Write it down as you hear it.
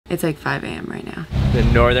It's like 5 a.m. right now. The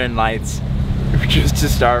northern lights, just to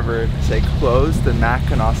starboard, say close the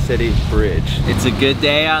Mackinaw City Bridge. It's a good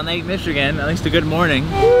day on Lake Michigan, at least a good morning.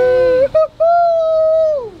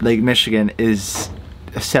 Lake Michigan is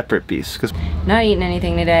a separate beast. Not eating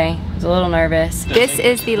anything today. I was a little nervous. This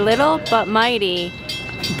is the little but mighty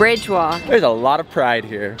bridge walk. There's a lot of pride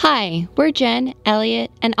here. Hi, we're Jen,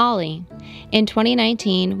 Elliot, and Ollie. In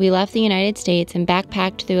 2019, we left the United States and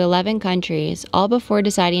backpacked through 11 countries, all before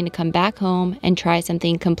deciding to come back home and try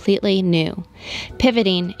something completely new,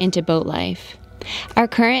 pivoting into boat life. Our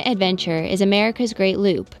current adventure is America's Great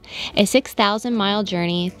Loop, a 6,000-mile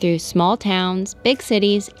journey through small towns, big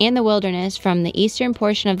cities, and the wilderness from the eastern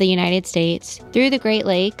portion of the United States, through the Great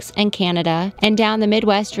Lakes and Canada, and down the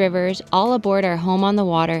Midwest rivers, all aboard our home on the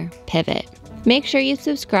water, Pivot. Make sure you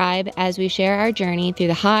subscribe as we share our journey through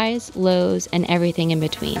the highs, lows, and everything in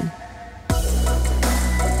between.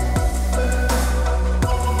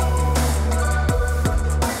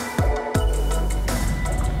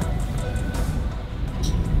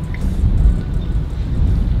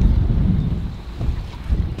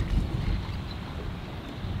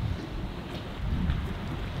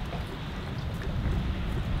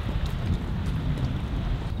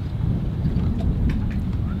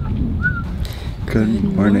 Good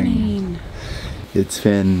morning. It's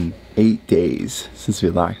been 8 days since we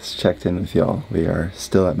last checked in with y'all. We are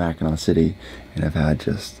still at Mackinaw City and have had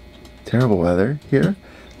just terrible weather here,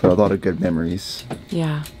 but a lot of good memories.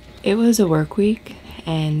 Yeah, it was a work week,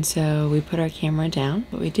 and so we put our camera down,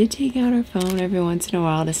 but we did take out our phone every once in a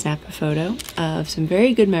while to snap a photo of some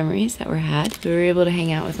very good memories that were had. We were able to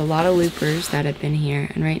hang out with a lot of loopers that had been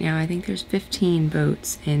here, and right now I think there's 15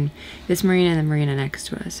 boats in this marina and the marina next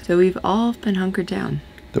to us. So we've all been hunkered down.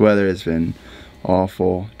 The weather has been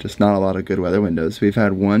awful, just not a lot of good weather windows. We've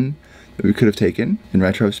had one that we could have taken in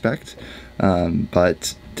retrospect,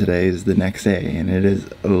 but today is the next day and it is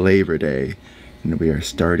Labor Day and we are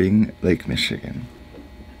starting Lake Michigan.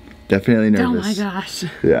 Definitely nervous. Oh my gosh.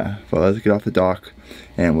 Yeah, well, let's get off the dock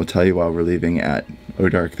and we'll tell you while we're leaving at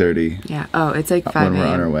dark 30. Yeah, oh, it's like 5 a.m. when we're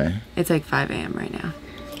on our way. It's like 5 a.m. right now.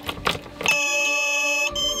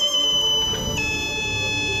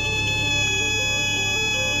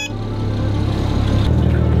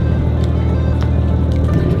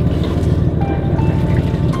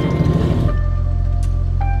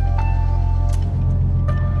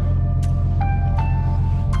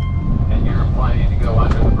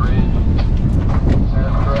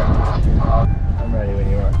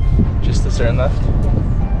 Turn left.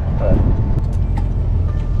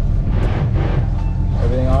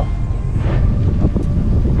 Everything off.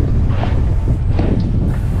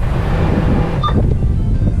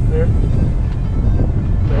 Clear.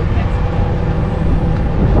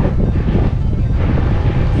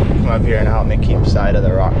 Come up here and help me keep side of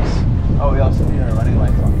the rocks. Oh, we also need our running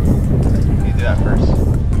lights on. We need to do that first.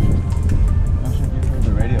 I'm not sure if you heard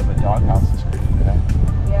the radio, but doghouse is creaking today.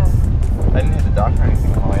 Yeah. I didn't hit the dock or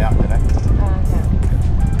anything on the way out, did I? No.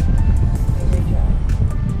 Great job.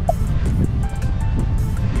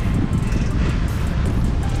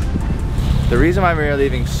 The reason why we are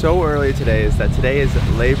leaving so early today is that today is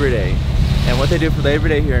Labor Day. And what they do for Labor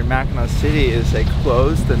Day here in Mackinaw City is they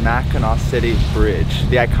close the Mackinaw City Bridge,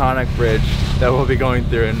 the iconic bridge that we'll be going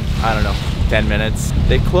through in, I don't know, 10 minutes.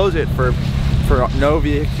 They close it for no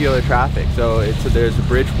vehicular traffic. So there's a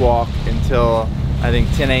bridge walk until I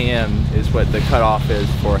think 10 a.m. is what the cutoff is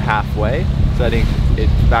for halfway. So I think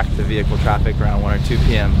it's back to vehicle traffic around 1 or 2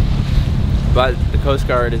 p.m. But the Coast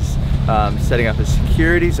Guard is setting up a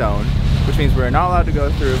security zone, which means we're not allowed to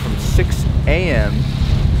go through from 6 a.m.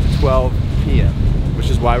 to 12 p.m.,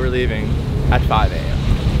 which is why we're leaving at 5 a.m.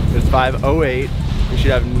 It's 5:08. We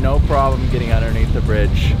should have no problem getting underneath the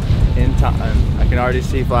bridge in time. I can already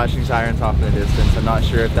see flashing sirens off in the distance. I'm not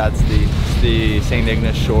sure if that's the St.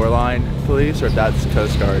 Ignace Shoreline Police or if that's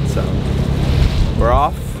Coast Guard. So we're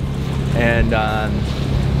off and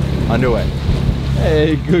underway.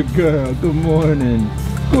 Hey, good girl. Good morning.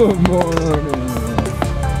 Good morning.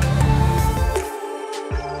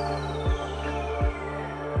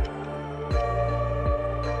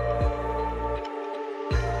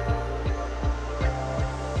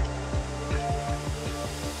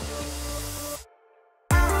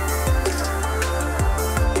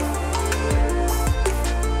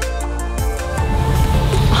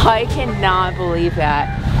 I cannot believe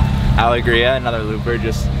that. Alegria, another looper,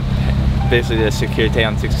 just basically the Security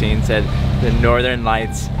on 16 said the northern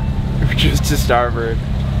lights were just to starboard.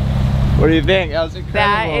 What do you think? That was incredible.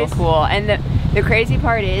 That is cool. And the crazy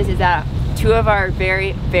part is that two of our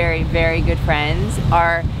very, very, very good friends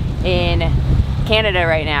are in Canada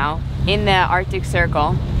right now, in the Arctic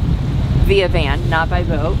Circle, via van, not by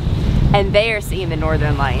boat, and they are seeing the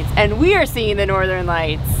northern lights, and we are seeing the northern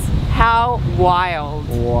lights. How wild.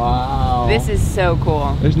 Wow. This is so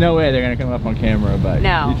cool. There's no way they're gonna come up on camera, but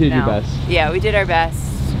no, you did your best. Yeah, we did our best.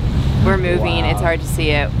 We're moving, Wow. it's hard to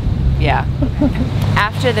see it. Yeah.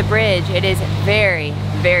 After the bridge, it is very,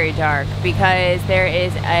 very dark because there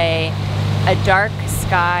is a dark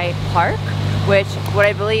sky park, which what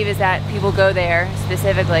I believe is that people go there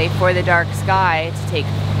specifically for the dark sky to take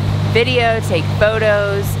video, take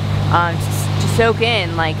photos, to soak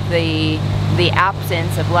in like the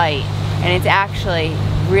absence of light, and it's actually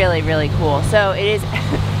really, really cool. So it is,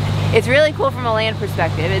 it's really cool from a land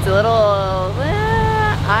perspective. It's a little,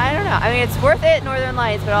 I don't know. I mean, it's worth it, Northern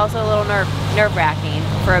Lights, but also a little nerve-wracking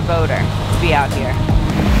for a boater to be out here.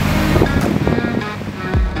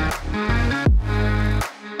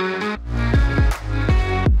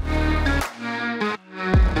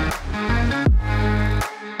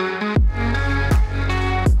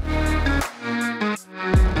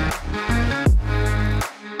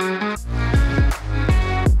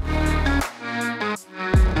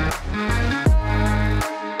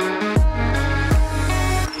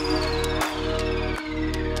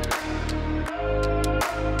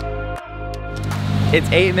 It's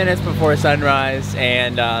 8 minutes before sunrise,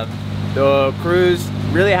 and the cruise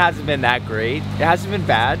really hasn't been that great. It hasn't been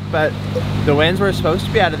bad, but the winds were supposed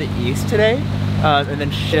to be out of the east today, and then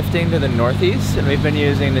shifting to the northeast, and we've been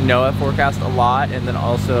using the NOAA forecast a lot, and then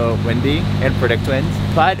also windy and predict winds,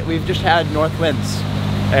 but we've just had north winds,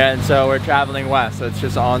 and so we're traveling west, so it's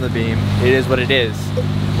just on the beam. It is what it is.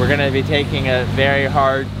 We're gonna be taking a very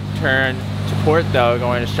hard turn to port though,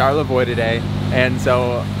 going to Charlevoix today, and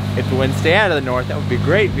so if the winds stay out of the north, that would be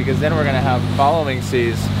great, because then we're gonna have following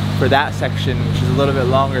seas for that section, which is a little bit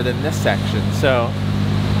longer than this section. So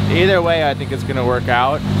either way, I think it's gonna work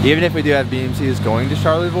out. Even if we do have beam seas going to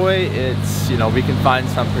Charlevoix, it's, you know, we can find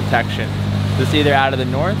some protection. It's either out of the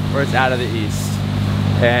north or it's out of the east.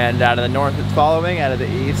 And out of the north it's following, out of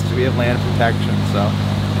the east we have land protection. So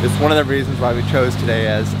it's one of the reasons why we chose today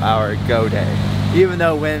as our go day, even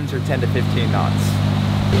though winds are 10 to 15 knots.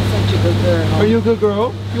 You're such a good girl. Are you a good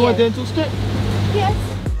girl? You want Yes. dental stick? Yes.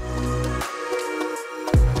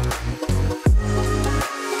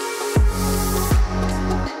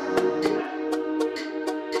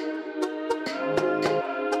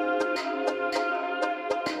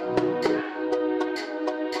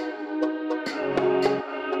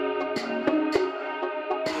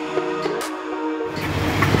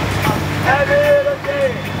 Every little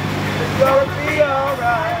day, it's gonna be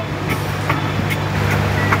alright.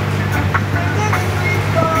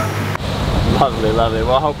 Lovely, lovely.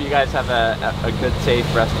 Well, I hope you guys have a good, safe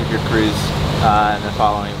rest of your cruise in the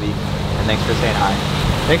following week. And thanks for saying hi.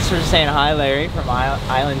 Thanks for saying hi, Larry, from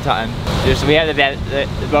Island Time. Just, we have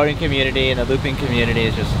the boating community and the looping community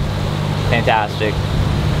is just fantastic.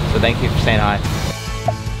 So thank you for saying hi.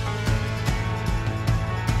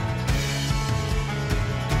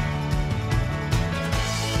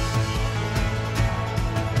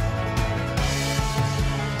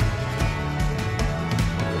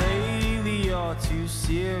 Too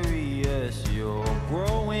serious, you're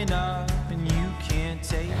growing up and you can't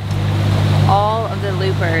take it. All of the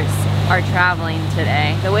loopers are traveling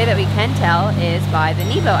today. The way that we can tell is by the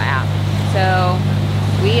Nebo app. So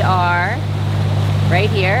we are right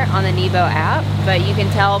here on the Nebo app, but you can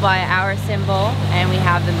tell by our symbol, and we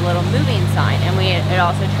have the little moving sign, and it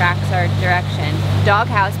also tracks our direction.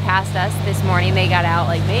 Doghouse passed us this morning. They got out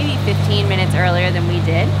like maybe 15 minutes earlier than we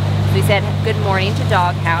did. So we said good morning to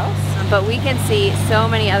Doghouse. But we can see so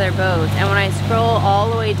many other boats, and when I scroll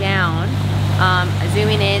all the way down,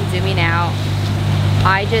 zooming in, zooming out,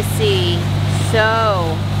 I just see so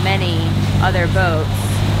many other boats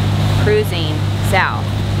cruising south,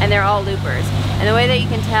 and they're all loopers. And the way that you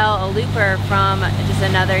can tell a looper from just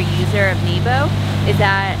another user of Nebo is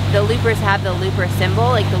that the loopers have the looper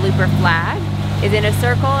symbol, like the looper flag is in a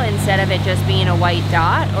circle instead of it just being a white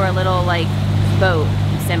dot or a little like boat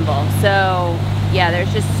symbol. So yeah,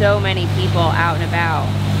 there's just so many people out and about.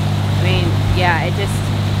 I mean, yeah, it just,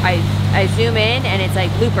 I zoom in and it's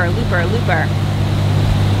like looper, looper, looper.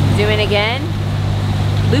 Zoom in again,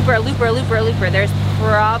 looper, looper, looper, looper. There's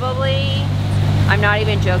probably, I'm not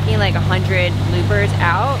even joking, like 100 loopers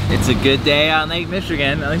out. It's a good day on Lake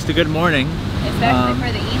Michigan, at least a good morning. Especially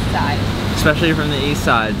for the east side. Especially from the east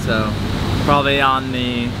side, so probably on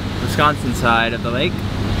the Wisconsin side of the lake,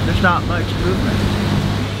 there's not much movement.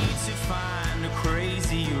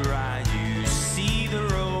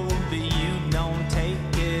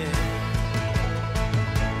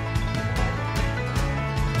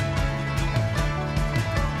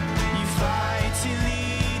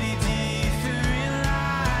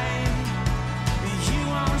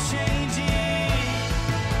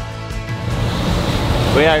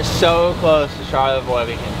 We are so close to Charlevoix,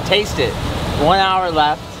 we can taste it. 1 hour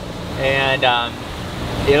left, and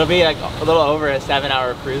it'll be like a little over a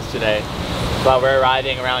 7-hour cruise today. But we're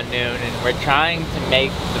arriving around noon, and we're trying to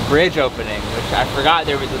make the bridge opening, which I forgot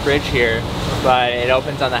there was a bridge here, but it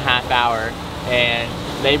opens on the half hour. And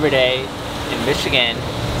Labor Day in Michigan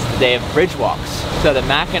is the day of bridge walks. So the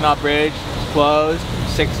Mackinaw Bridge is closed from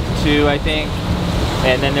 6 to 2, I think.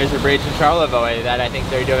 And then there's a bridge in Charlevoix that I think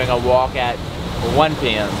they're doing a walk at 1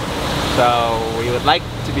 p.m. So we would like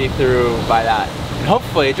to be through by that and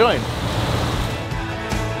hopefully join.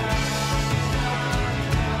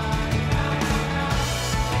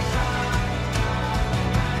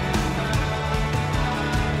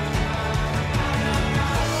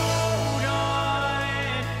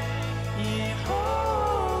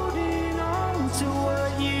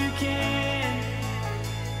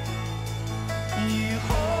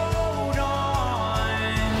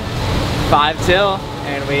 Five till,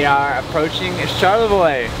 and we are approaching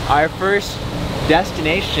Charlevoix, our first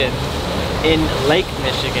destination in Lake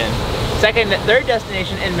Michigan. Third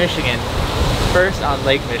destination in Michigan, first on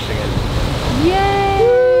Lake Michigan.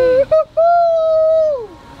 Yay! Woo-hoo!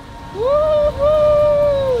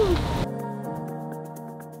 Woo-hoo!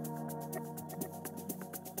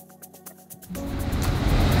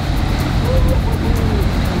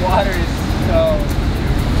 The water is so...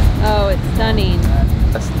 Oh, it's stunning.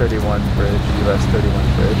 US 31 bridge, US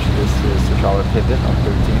 31 bridge. This is the trawler pivot on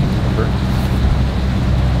 13, remember?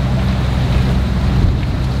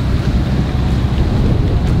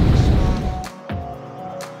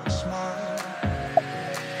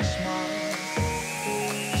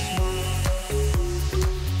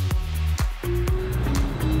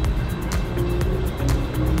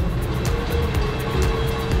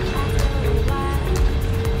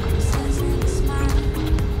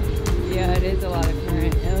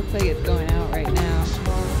 Like it's going out right now.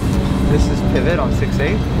 This is pivot on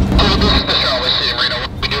 6-8.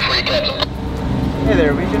 Hey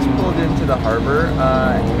there, we just pulled into the harbor.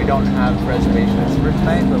 We don't have reservations for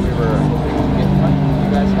tonight, but we were hoping to get one. Do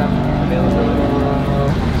you guys have availability?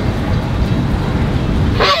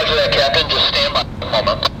 Roger that, Captain. Just stand by a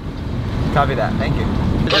moment. Copy that, thank you.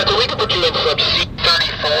 Captain, we can put you in sub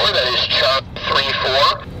C34, that is Charlie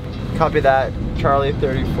 34. Copy that, Charlie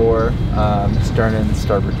 34, stern and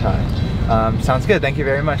starboard tie. Sounds good, thank you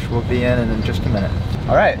very much. We'll be in just a minute.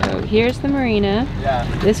 All right. So here's the marina. Yeah.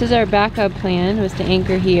 This is our backup plan, was to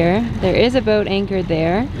anchor here. There is a boat anchored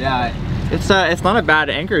there. Yeah, it's not a bad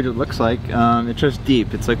anchorage, it looks like. It's just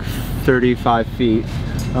deep, it's like 35 feet.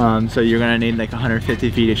 So you're gonna need like 150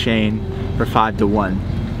 feet of chain for 5 to 1,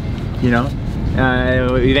 you know?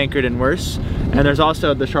 We've anchored in worse. And there's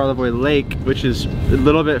also the Charlevoix Lake, which is a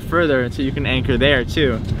little bit further, and so you can anchor there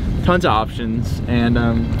too. Tons of options, and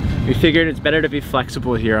we figured it's better to be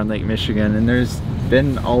flexible here on Lake Michigan, and there's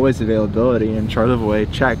been always availability in Charlevoix.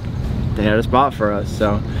 Check, they had a spot for us,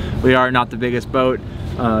 so we are not the biggest boat,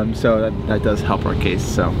 so that does help our case.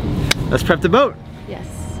 So let's prep the boat. Yes.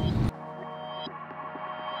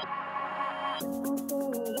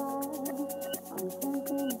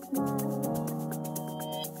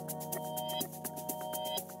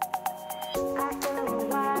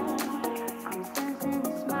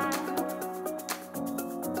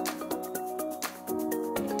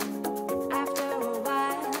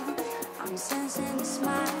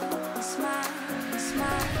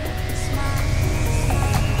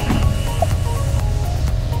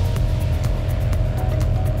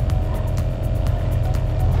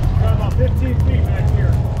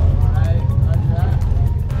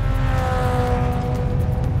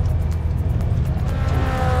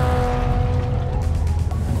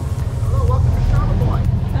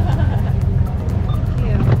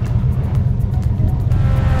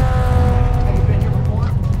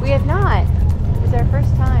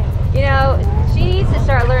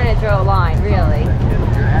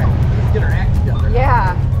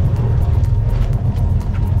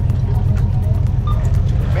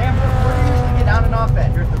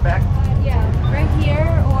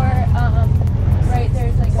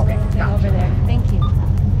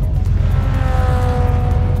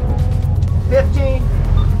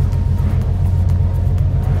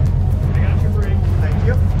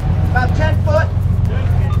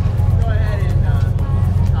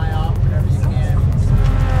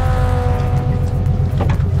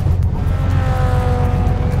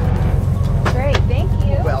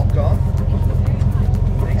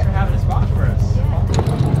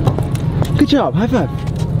 Good job, high five.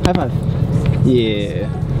 High five. Yeah.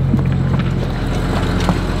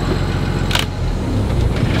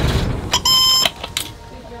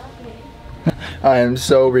 I am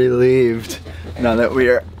so relieved. now that we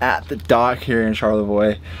are at the dock here in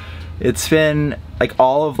Charlevoix. It's been like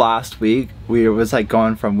all of last week, we was like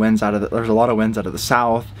going from winds out of there's a lot of winds out of the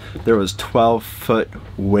south. There was 12-foot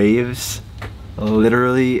waves,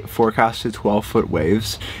 literally forecasted 12-foot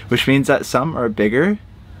waves, which means that some are bigger.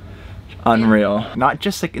 Unreal. Not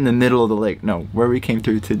just like in the middle of the lake, no, where we came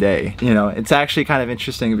through today. You know, it's actually kind of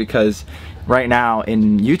interesting because right now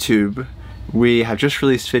in YouTube, we have just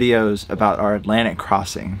released videos about our Atlantic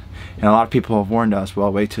crossing. And a lot of people have warned us,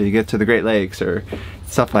 well, wait till you get to the Great Lakes or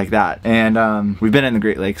stuff like that. And we've been in the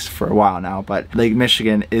Great Lakes for a while now, but Lake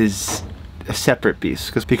Michigan is a separate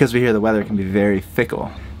beast because we hear the weather can be very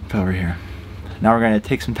fickle. But over here. Now we're gonna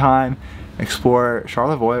take some time, explore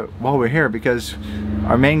Charlevoix while we're here, because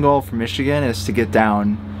our main goal for Michigan is to get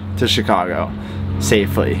down to Chicago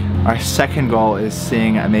safely. Our second goal is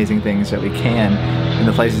seeing amazing things that we can in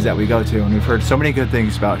the places that we go to, and we've heard so many good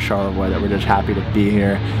things about Charlevoix that we're just happy to be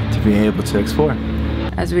here to be able to explore.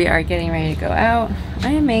 As we are getting ready to go out,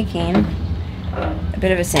 I am making a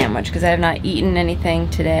bit of a sandwich because I have not eaten anything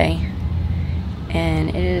today, and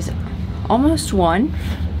it is almost 1.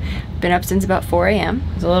 Been up since about 4 a.m.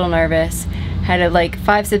 I was a little nervous. Had like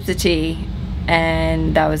 5 sips of tea,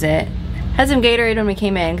 and that was it. Had some Gatorade when we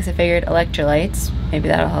came in because I figured electrolytes, maybe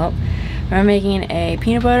that'll help. I'm making a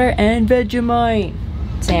peanut butter and Vegemite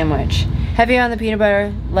sandwich. Heavy on the peanut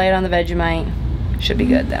butter, light on the Vegemite. Should be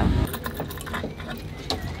good though.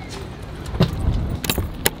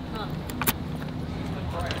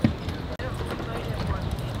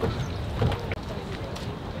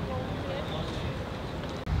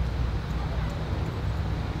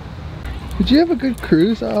 Did you have a good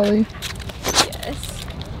cruise, Ollie? Yes.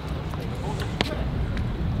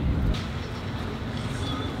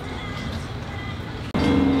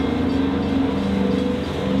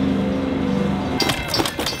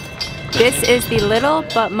 This is the little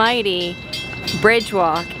but mighty bridge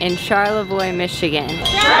walk in Charlevoix, Michigan.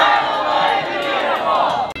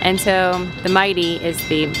 And so the mighty is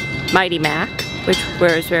the Mighty Mac, which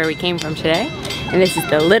was where we came from today. And this is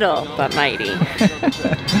the little but mighty.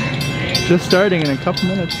 Just starting in a couple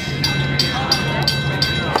minutes.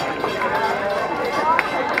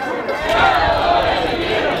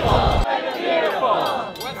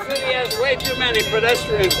 What city has way too many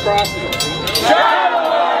pedestrian crossings?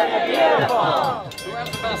 Charlevoix the Beautiful! Who has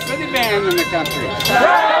the best city band in the country?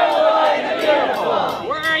 Charlevoix the Beautiful!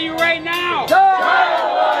 Where are you right now?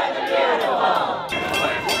 Charlevoix the Beautiful!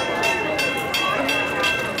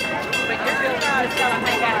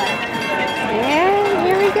 And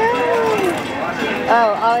here we go.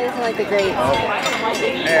 Oh, Ollie doesn't like the grapes. Oh,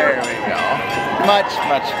 there we go. Much,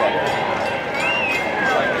 much better.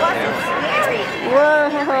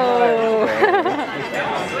 Whoa!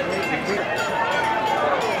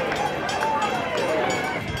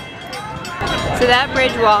 So that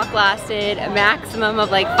bridge walk lasted a maximum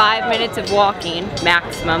of like 5 minutes of walking.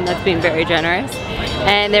 Maximum, that's being very generous.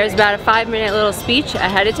 And there's about a 5-minute little speech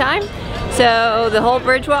ahead of time. So the whole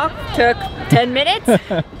bridge walk took 10 minutes.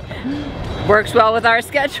 Works well with our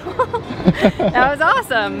schedule. That was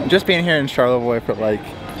awesome. Just being here in Charlevoix for like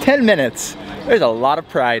 10 minutes, there's a lot of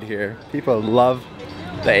pride here. People love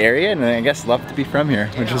the area and I guess love to be from here,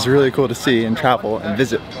 which is really cool to see and travel and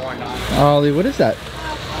visit. Ollie, what is that?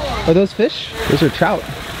 Are those fish? Those are trout.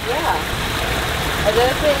 Yeah. Are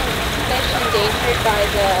those fish endangered by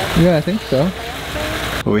the... Yeah, I think so.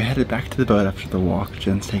 Well, we headed back to the boat after the walk.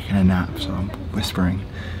 Jen's taking a nap, so I'm whispering.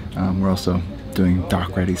 We're also doing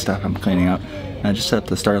dock ready stuff. I'm cleaning up. And I just set up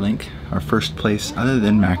the Starlink, our first place other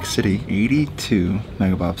than Mack City. 82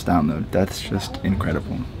 megabits download. That's just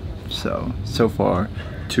incredible. So far,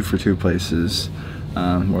 2 for 2 places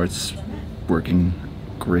where it's working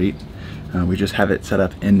great. We just have it set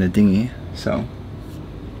up in the dinghy, so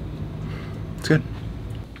it's good.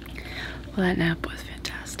 Well, that nap was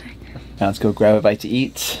fantastic. Now let's go grab a bite to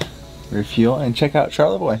eat, refuel, and check out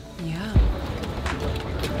Charlevoix. Yeah.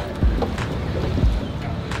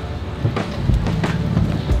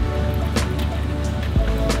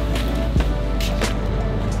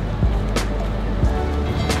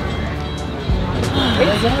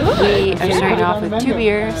 We are starting off with 2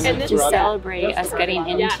 beers to celebrate us getting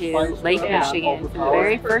into Lake Michigan for the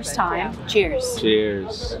very first time. Cheers.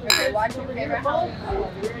 Cheers.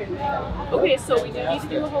 Okay, so we do need to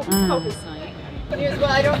do a hocus pocus night.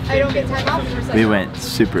 We went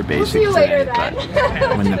super basic today,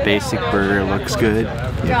 but when the basic burger looks good,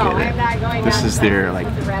 you get it. This is their like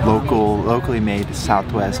locally made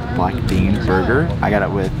Southwest black bean burger. I got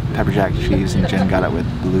it with pepper jack cheese and Jen got it with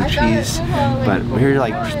blue cheese. But we're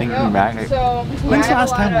like thinking back, like, when's the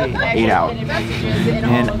last time we ate out?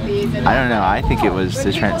 And I don't know, I think it was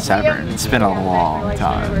the Trent Severn. It's been a long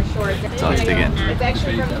time. So let's dig in.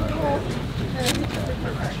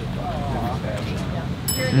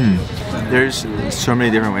 There's so many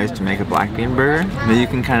different ways to make a black bean burger, but you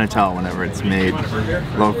can kind of tell whenever it's made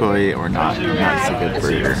locally or not. That's a good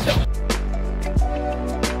burger.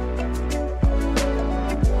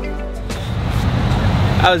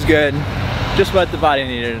 That was good. Just what the body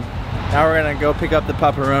needed. Now we're gonna go pick up the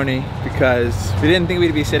pepperoni because we didn't think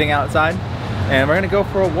we'd be sitting outside, and we're gonna go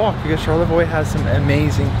for a walk because Charlevoix has some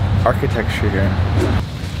amazing architecture here.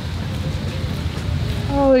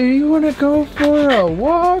 Ollie, you wanna go for a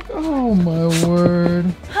walk? Oh my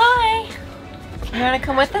word. Hi! You wanna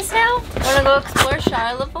come with us now? Wanna go explore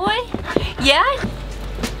Charlevoix? Yeah?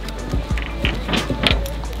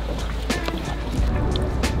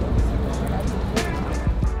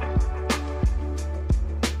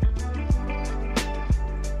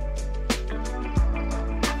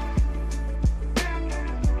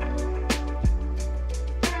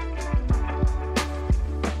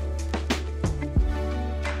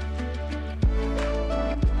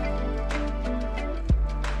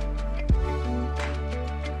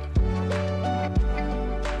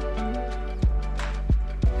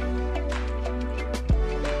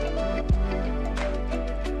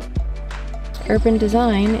 Urban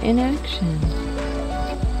design in action.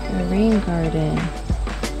 A rain garden.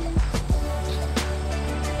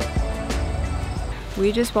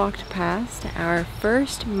 We just walked past our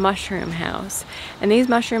first mushroom house. And these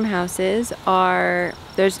mushroom houses are,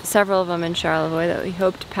 there's several of them in Charlevoix that we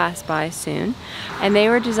hope to pass by soon. And they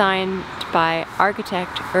were designed by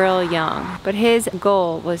architect Earl Young. But his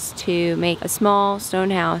goal was to make a small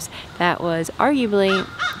stone house that was arguably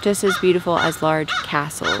just as beautiful as large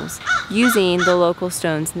castles, using the local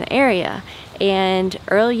stones in the area. And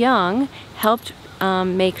Earl Young helped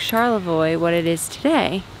make Charlevoix what it is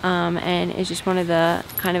today, and is just one of the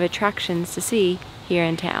kind of attractions to see here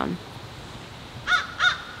in town.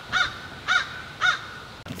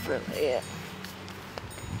 That's really it.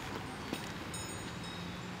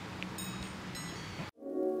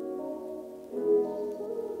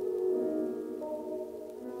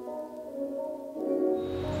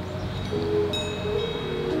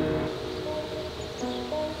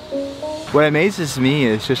 What amazes me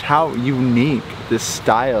is just how unique this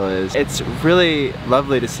style is. It's really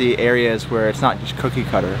lovely to see areas where it's not just cookie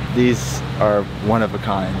cutter. These are one of a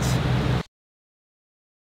kinds.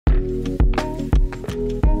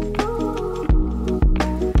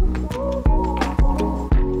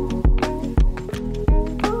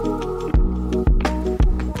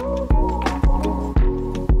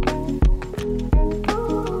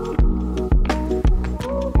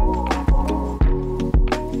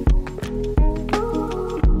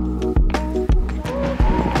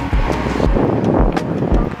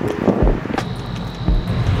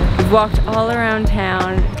 Walked all around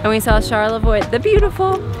town and we saw Charlevoix the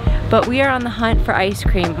beautiful, but we are on the hunt for ice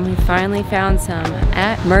cream and we finally found some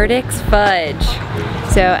at Murdoch's Fudge.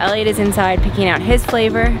 So Elliot is inside picking out his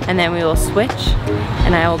flavor and then we will switch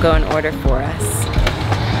and I will go and order for us.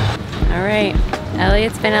 All right,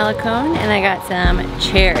 Elliot's vanilla cone and I got some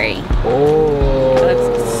cherry. Oh, it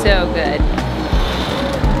looks so good.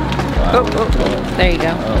 Wow. Oh, there you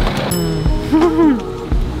go.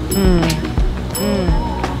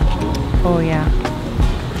 Oh yeah.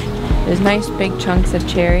 There's nice big chunks of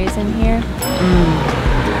cherries in here.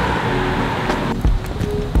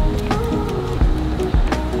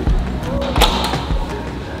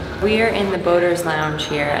 We are in the Boaters Lounge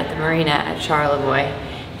here at the marina at Charlevoix,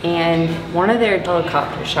 and one of their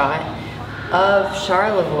helicopter shot of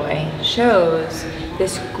Charlevoix shows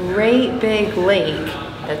this great big lake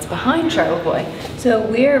that's behind Charlevoix. So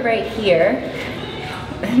we're right here,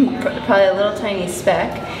 probably a little tiny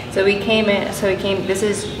speck. So we came in, this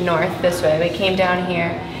is north this way. We came down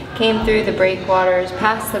here, came through the breakwaters,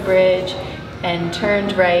 past the bridge, and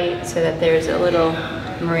turned right so that there's a little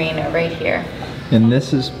marina right here. And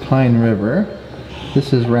this is Pine River,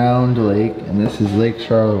 this is Round Lake, and this is Lake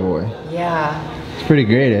Charlevoix. Yeah. It's pretty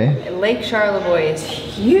great, eh? Lake Charlevoix is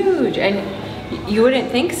huge, and you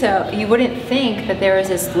wouldn't think so. You wouldn't think that there was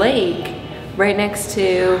this lake right next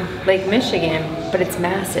to Lake Michigan, but it's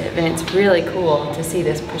massive and it's really cool to see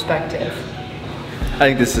this perspective. I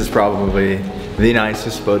think this is probably the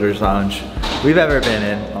nicest boaters lounge we've ever been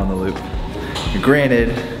in on the loop. Granted,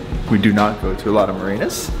 we do not go to a lot of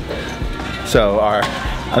marinas, so our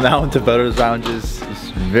amount of boaters lounges is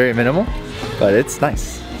very minimal, but it's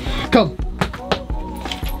nice. Come.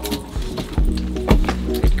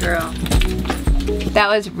 Good girl. That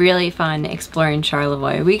was really fun exploring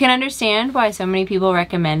Charlevoix. We can understand why so many people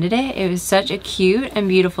recommended it. It was such a cute and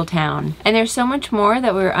beautiful town. And there's so much more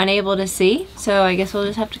that we were unable to see, so I guess we'll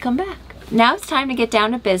just have to come back. Now it's time to get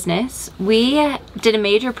down to business. We did a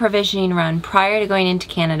major provisioning run prior to going into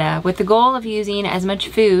Canada with the goal of using as much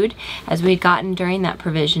food as we'd gotten during that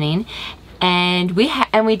provisioning. And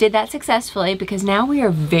we did that successfully because now we are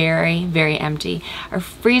very, very empty. Our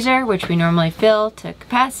freezer, which we normally fill to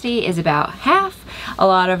capacity, is about half. A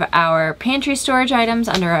lot of our pantry storage items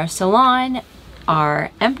under our salon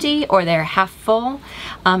are empty or they're half full,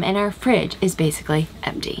 and our fridge is basically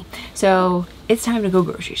empty. So it's time to go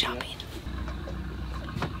grocery shopping.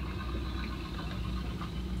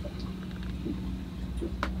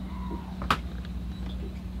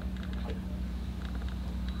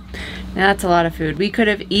 Now that's a lot of food. We could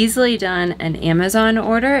have easily done an Amazon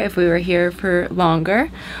order if we were here for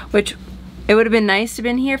longer, which it would have been nice to have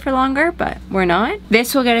been here for longer, but we're not.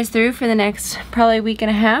 This will get us through for the next probably week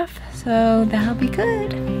and a half, so that'll be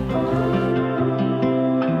good.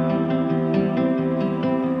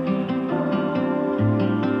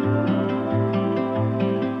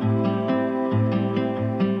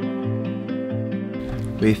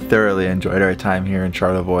 We thoroughly enjoyed our time here in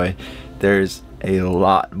Charlevoix. There's a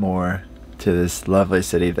lot more to this lovely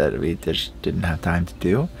city that we just didn't have time to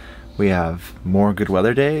do. We have more good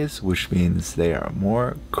weather days, which means they are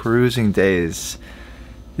more cruising days.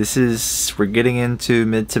 We're getting into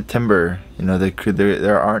mid-September. You know,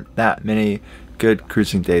 there aren't that many good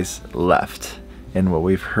cruising days left. And what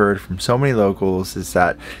we've heard from so many locals is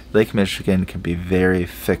that Lake Michigan can be very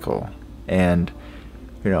fickle. And,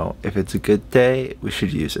 you know, if it's a good day, we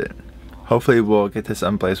should use it. Hopefully we'll get to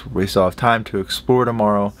some place where we still have time to explore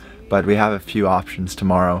tomorrow, but we have a few options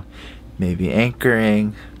tomorrow. Maybe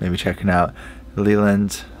anchoring, maybe checking out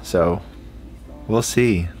Leland, so we'll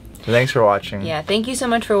see. So thanks for watching. Yeah, thank you so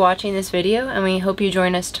much for watching this video, and we hope you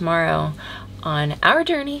join us tomorrow on our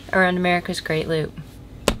journey around America's Great Loop.